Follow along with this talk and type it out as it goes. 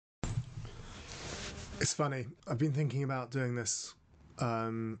It's funny. I've been thinking about doing this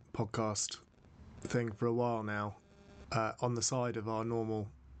podcast thing for a while now, on the side of our normal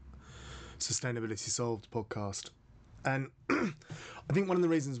Sustainability Solved podcast. And I think one of the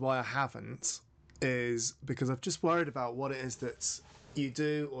reasons why I haven't is because I've just worried about what it is that you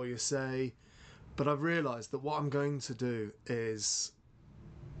do or you say. But I've realised that what I'm going to do is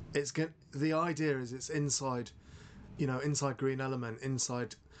the idea is it's inside Green Element,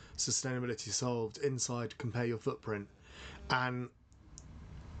 inside Sustainability Solved, inside Compare Your Footprint. And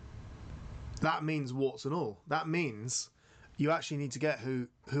that means warts and all. That means you actually need to get who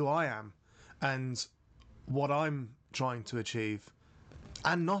I am and what I'm trying to achieve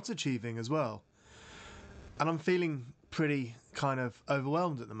and not achieving as well. And I'm feeling pretty kind of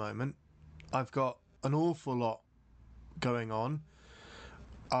overwhelmed at the moment. I've got an awful lot going on.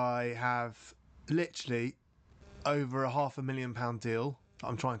 I have literally over a £500,000 deal that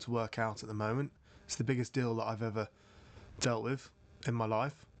I'm trying to work out at the moment. It's the biggest deal that I've ever dealt with in my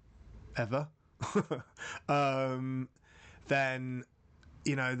life, ever. Then,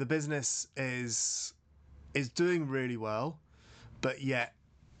 the business is doing really well, but yet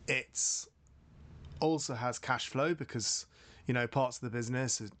it's also has cash flow because parts of the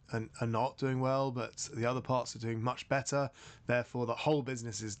business are not doing well, but the other parts are doing much better. Therefore, the whole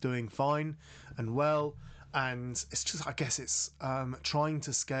business is doing fine and well. And it's just, I guess it's trying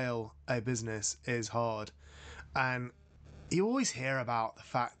to scale a business is hard. And you always hear about the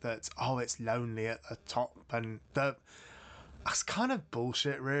fact that, it's lonely at the top. And that's kind of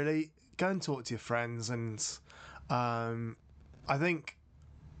bullshit, really. Go and talk to your friends. And I think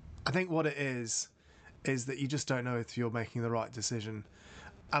what it is that you just don't know if you're making the right decision.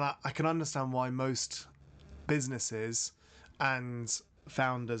 And I can understand why most businesses and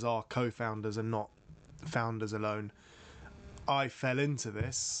founders are co-founders and not founders alone. I fell into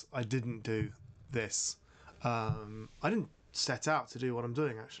this. I didn't do this. I didn't set out to do what I'm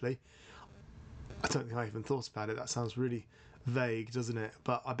doing, actually. I don't think I even thought about it. That sounds really vague, doesn't it?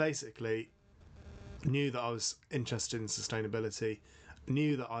 But I basically knew that I was interested in sustainability,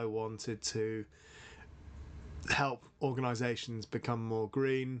 knew that I wanted to help organisations become more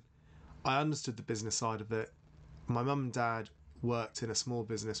green. I understood the business side of it. My mum and dad worked in a small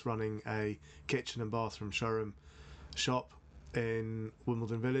business running a kitchen and bathroom showroom shop in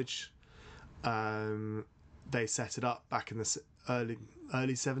Wimbledon Village. They set it up back in the early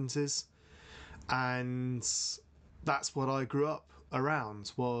 70s, and that's what I grew up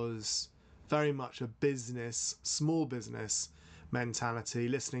around, was very much a small business mentality,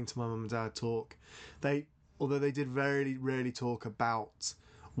 listening to my mum and dad talk. Although they did very rarely talk about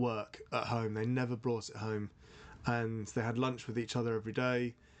work at home, they never brought it home, and they had lunch with each other every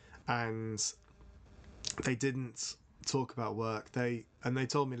day, and they didn't talk about work. They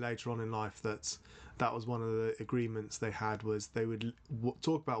told me later on in life that was one of the agreements they had, was they would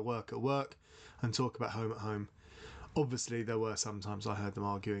talk about work at work and talk about home at home. Obviously, there were sometimes I heard them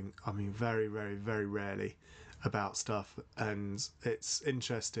arguing, very, very, very rarely, about stuff. And it's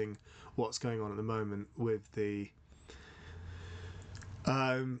interesting what's going on at the moment with the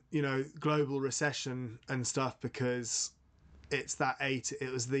global recession and stuff, because it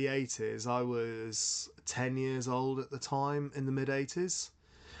was the 80s. I was 10 years old at the time, in the mid 80s,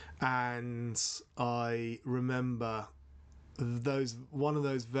 and I remember one of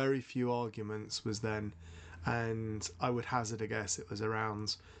those very few arguments was then, and I would hazard a guess it was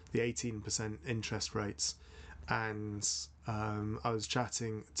around the 18% interest rates. And I was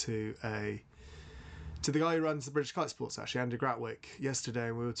chatting to the guy who runs the British Kite Sports, actually, Andy Gratwick, yesterday,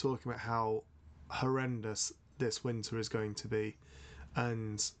 and we were talking about how horrendous this winter is going to be,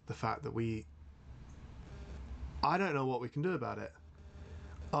 and the fact that I don't know what we can do about it.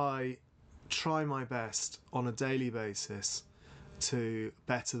 I try my best on a daily basis to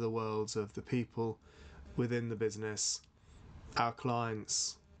better the worlds of the people within the business, our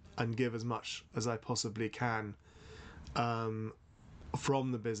clients, and give as much as I possibly can from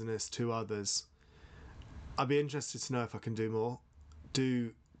the business to others. I'd be interested to know if I can do more.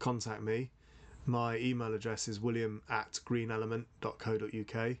 Do contact me. My email address is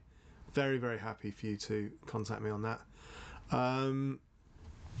william@greenelement.co.uk. Very, very happy for you to contact me on that.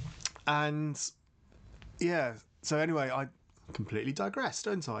 And yeah, so anyway, I completely digress,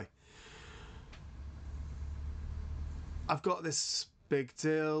 don't I? I've got this big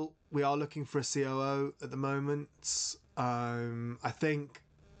deal. We are looking for a COO at the moment. I think,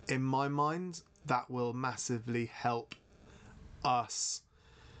 in my mind, that will massively help us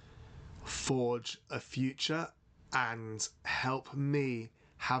forge a future and help me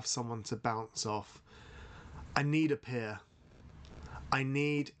have someone to bounce off. I need a peer. I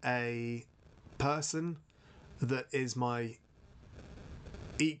need a person that is my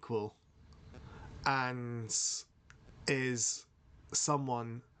equal and is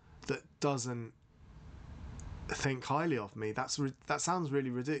someone that doesn't think highly of me. That sounds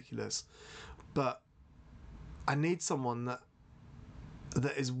really ridiculous, but I need someone that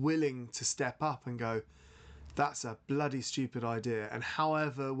is willing to step up and go, that's a bloody stupid idea, and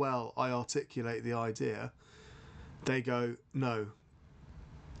however well I articulate the idea, they go, no,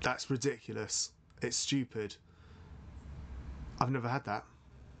 that's ridiculous, it's stupid. I've never had that.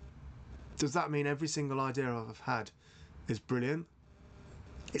 Does that mean every single idea I've had is brilliant?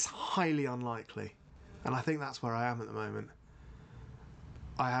 It's highly unlikely, and I think that's where I am at the moment.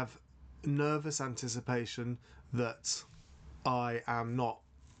 I have nervous anticipation that I am not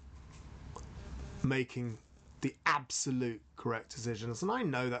making the absolute correct decisions, and I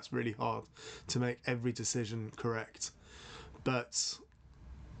know that's really hard to make every decision correct, but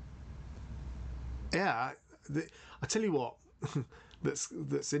yeah, I tell you what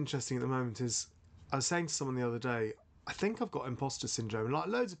that's interesting at the moment is, I was saying to someone the other day, I think I've got imposter syndrome. Like,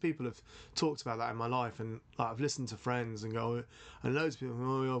 loads of people have talked about that in my life, and like, I've listened to friends and loads of people go,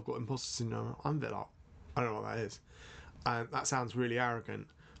 oh yeah, I've got imposter syndrome. I'm a bit like, I don't know what that is, and that sounds really arrogant,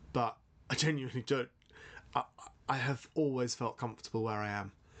 but I genuinely don't. I have always felt comfortable where I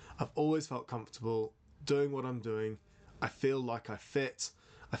am. I've always felt comfortable doing what I'm doing. I feel like I fit.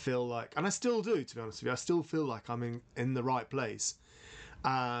 I feel like, and I still do, to be honest with you, I still feel like I'm in the right place.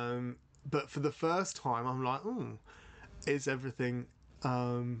 But for the first time, I'm like, is everything,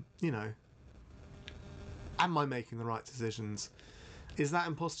 am I making the right decisions? Is that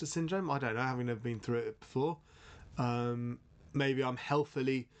imposter syndrome? I don't know, having never been through it before. Maybe I'm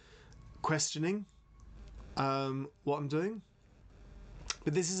healthily questioning what I'm doing.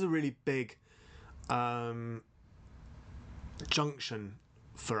 But this is a really big junction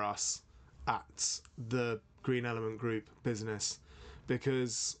for us at the Green Element Group business,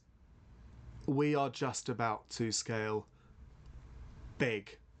 because we are just about to scale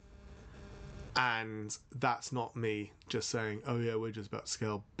big. And that's not me just saying, oh yeah, we're just about to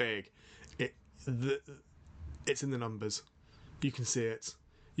scale big. It's in the numbers. You can see it.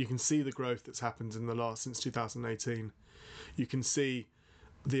 You can see the growth that's happened since 2018. You can see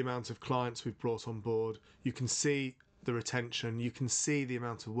the amount of clients we've brought on board. You can see the retention. You can see the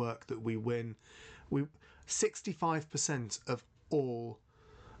amount of work that we win. 65% of all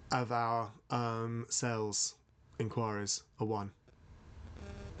of our sales inquiries are won.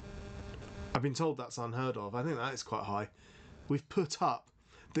 I've been told that's unheard of. I think that is quite high. We've put up,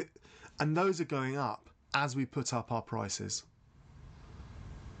 and those are going up as we put up our prices.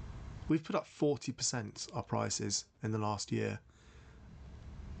 We've put up 40% our prices in the last year.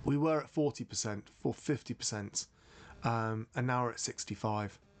 We were at 40% or 50%, and now we're at 65%.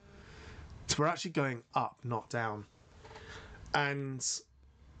 So we're actually going up, not down. And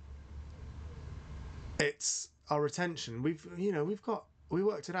it's our retention. We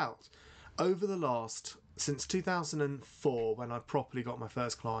worked it out over the last, since 2004, when I properly got my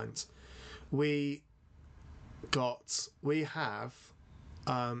first clients. We have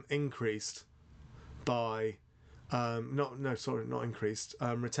increased by not increased,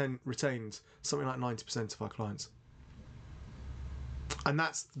 retained something like 90% of our clients. And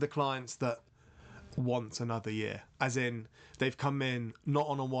that's the clients that want another year, as in they've come in not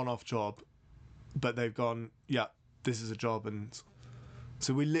on a one-off job, but they've gone, yeah, this is a job. And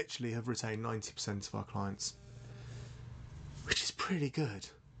so we literally have retained 90% of our clients, which is pretty good.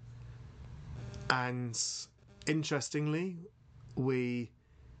 And interestingly, we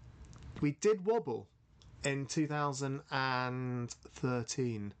did wobble in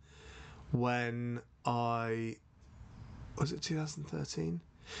 2013 when was it 2013?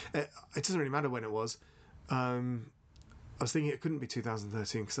 It doesn't really matter when it was. I was thinking it couldn't be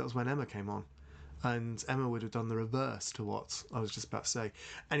 2013 because that was when Emma came on, and Emma would have done the reverse to what I was just about to say.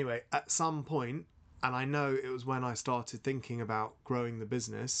 Anyway, at some point, and I know it was when I started thinking about growing the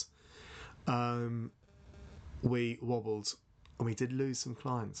business, we wobbled and we did lose some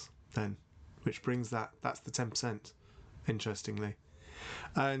clients then, which brings that's the 10%, interestingly.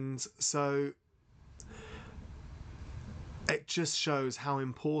 And so it just shows how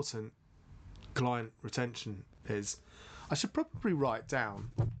important client retention is. I should probably write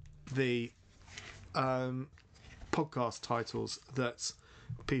down the podcast titles that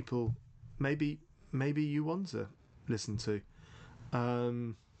people maybe you want to listen to.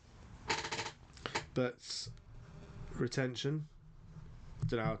 But retention, I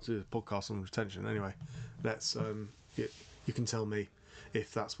don't know how to do a podcast on retention. Anyway, let's you can tell me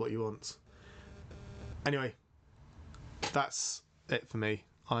if that's what you want. Anyway, that's it for me.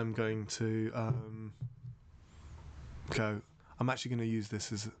 I'm going to go. I'm actually going to use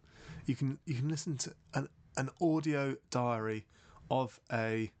this as you can listen to an audio diary of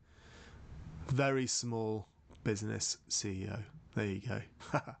a very small business CEO. There you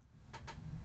go.